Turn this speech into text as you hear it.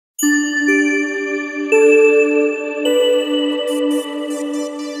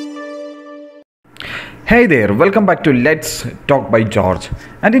Hey there, welcome back to Let's Talk by George.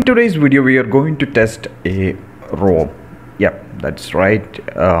 And in today's video, we are going to test a ROM. Yep, that's right.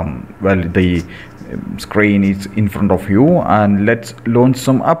 The screen is in front of you, and let's launch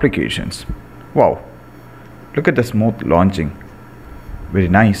some applications. Wow, look at the smooth launching. Very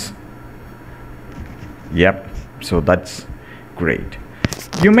nice. Yep, so that's great.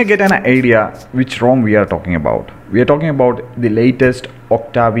 You may get an idea which ROM we are talking about. We are talking about the latest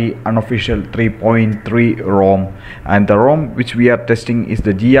Octavi unofficial 3.3 ROM, and the ROM which we are testing is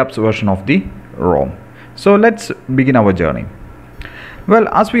the GApps version of the ROM. So let's begin our journey. Well,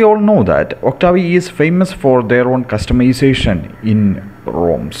 as we all know that Octavi is famous for their own customization in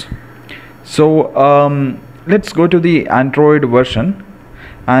ROMs. So let's go to the Android version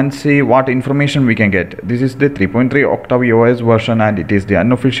and see what information we can get. This is the 3.3 Octavi OS version, and it is the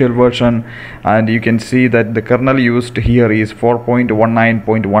unofficial version, and you can see that the kernel used here is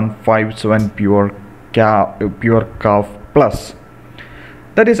 4.19.157 pure CAF plus.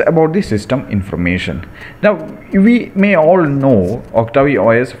 That is about the system information. Now we may all know Octavi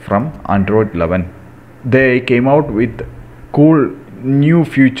OS from Android 11. They came out with cool new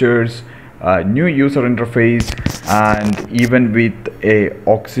features, new user interface, and even with a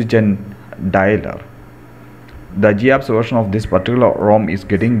oxygen dialer. The GApps version of this particular ROM is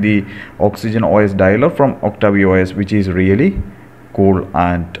getting the Oxygen OS dialer from Octavi OS, which is really cool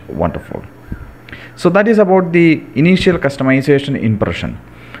and wonderful. So that is about the initial customization impression.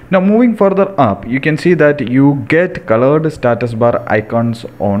 Now moving further up, you can see that you get colored status bar icons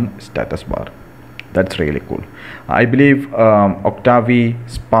on status bar. That's really cool. I believe Octavi,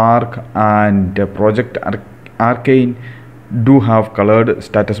 Spark, and Project Arcane do have colored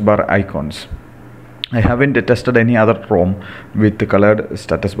status bar icons. I haven't tested any other ROM with the colored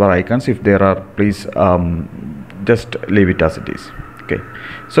status bar icons. If there are, please just leave it as it is. Okay,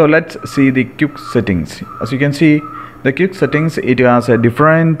 so let's see the quick settings. As you can see, the quick settings, it has a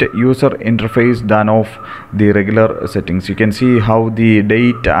different user interface than of the regular settings. You can see how the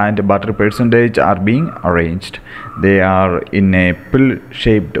date and battery percentage are being arranged. They are in a pill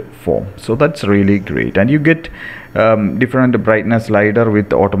shaped form, so that's really great. And you get different brightness slider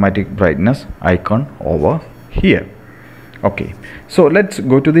with automatic brightness icon over here. Okay, so let's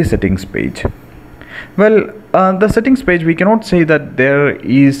go to the settings page. Well, the settings page, we cannot say that there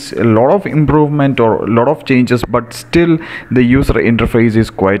is a lot of improvement or a lot of changes, but still the user interface is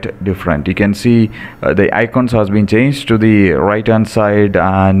quite different. You can see the icons has been changed to the right hand side,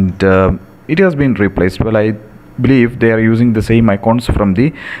 and it has been replaced. Well, I believe they are using the same icons from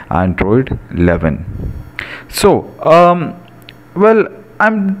the Android 11. So well, I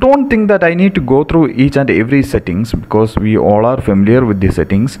don't think that I need to go through each and every settings, because we all are familiar with the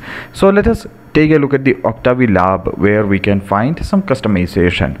settings. So let us take a look at the Octavi lab, where we can find some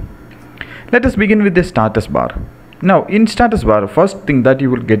customization. Let us begin with the status bar. Now in status bar, first thing that you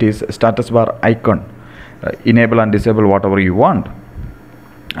will get is status bar icon. Enable and disable whatever you want.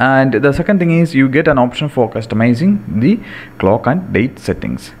 And the second thing is you get an option for customizing the clock and date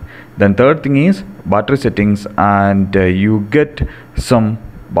settings. Then third thing is battery settings, and you get some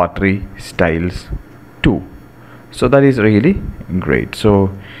battery styles too. So that is really great. So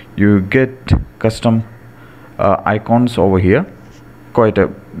you get custom icons over here, quite a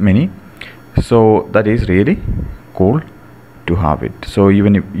many. So that is really cool to have it. So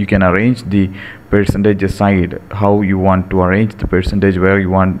even if you can arrange the percentage side, how you want to arrange the percentage, where you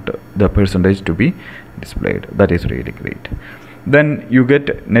want the percentage to be displayed, that is really great. Then you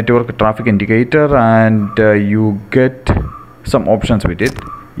get network traffic indicator, and you get some options with it.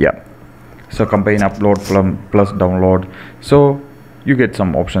 Yeah, so combine upload plus download, so you get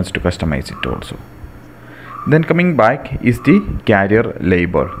some options to customize it also. Then coming back is the carrier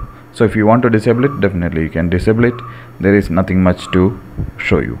label. So if you want to disable it, definitely you can disable it. There is nothing much to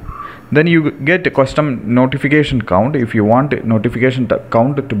show you. Then you get a custom notification count. If you want notification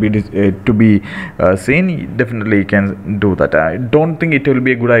count to be seen, definitely you can do that. I don't think it will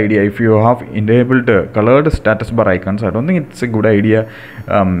be a good idea if you have enabled colored status bar icons. I don't think it's a good idea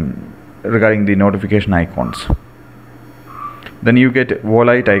regarding the notification icons. Then you get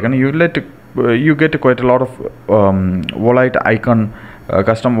wallet icon. You get quite a lot of wallet icon,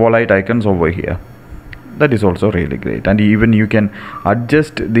 custom wallet icons over here. That is also really great. And even you can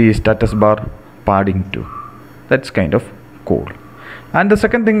adjust the status bar padding too. That's kind of cool. And the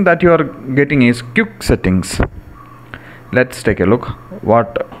second thing that you are getting is quick settings. Let's take a look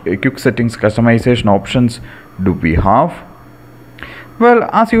what quick settings customization options do we have. Well,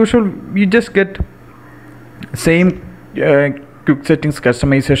 as usual, you just get same quick settings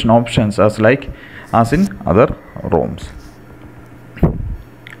customization options as in other ROMs.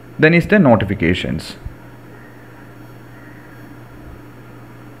 Then is the notifications.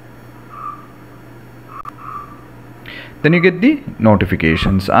 then you get the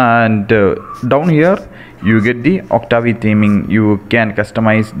notifications, and down here you get the Octavi theming. You can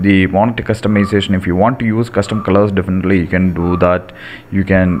customize the font customization. If you want to use custom colors, definitely you can do that. You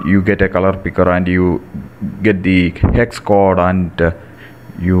get a color picker and you get the hex code and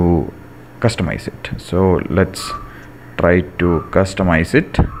you customize it. So let's try to customize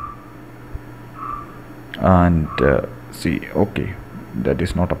it and see. Okay, that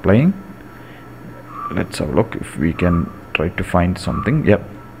is not applying. Let's have a look if we can try to find something. Yep.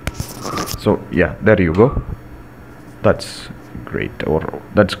 So yeah, there you go. That's great, or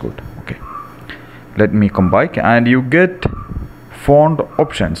that's good. Okay, let me come back and you get font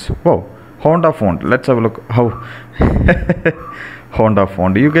options. Wow, Honda font. Let's have a look how Honda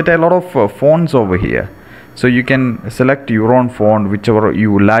font. You get a lot of fonts over here, so you can select your own font, whichever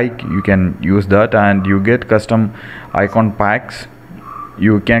you like. You can use that, and you get custom icon packs.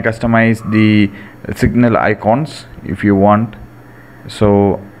 You can customize the signal icons if you want.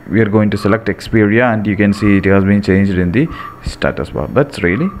 So we are going to select Xperia, and you can see it has been changed in the status bar. That's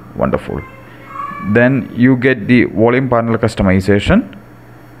really wonderful. Then you get the volume panel customization,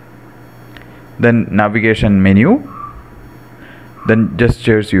 then navigation menu, then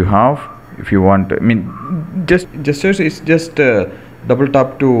gestures you have if you want. I mean, just gestures is just double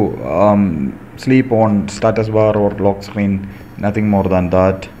tap to sleep on status bar or lock screen, nothing more than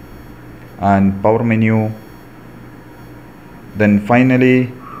that. And power menu, then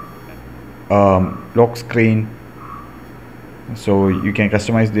finally lock screen. So you can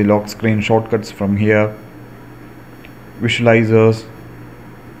customize the lock screen shortcuts from here, visualizers,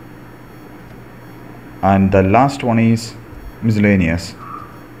 and the last one is miscellaneous.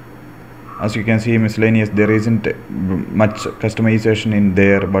 As you can see, miscellaneous, there isn't much customization in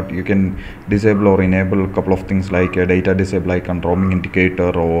there, but you can disable or enable a couple of things like a data disable icon, roaming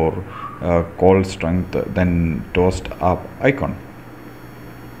indicator, or call strength, then toast up icon.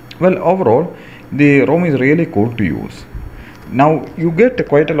 Well, overall the ROM is really cool to use. Now you get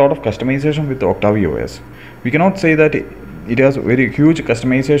quite a lot of customization with Octavi OS. We cannot say that it has very huge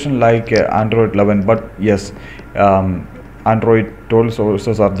customization like Android 11, but yes, Android 12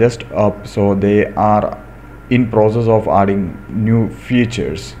 sources are just up, so they are in process of adding new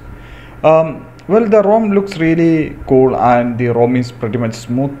features. Well, the ROM looks really cool, and the ROM is pretty much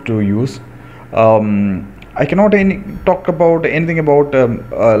smooth to use. I cannot talk about anything about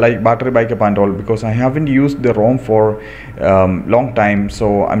like battery backup and all, because I haven't used the ROM for long time.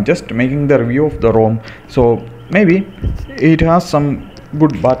 So I'm just making the review of the ROM. So maybe it has some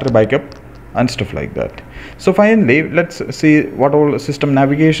good battery backup and stuff like that. So finally, let's see what all system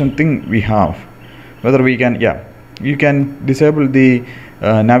navigation thing we have. Whether we can, yeah, you can disable the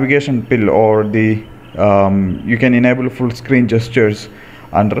navigation pill, or the you can enable full screen gestures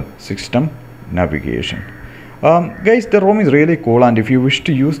under system navigation. Guys, the ROM is really cool, and if you wish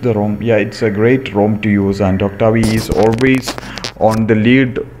to use the ROM, yeah, it's a great ROM to use, and Octavi is always on the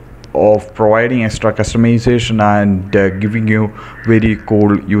lead of providing extra customization and giving you very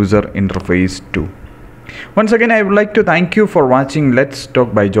cool user interface too. Once again, I would like to thank you for watching Let's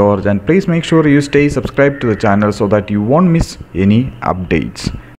Talk by George, and please make sure you stay subscribed to the channel so that you won't miss any updates.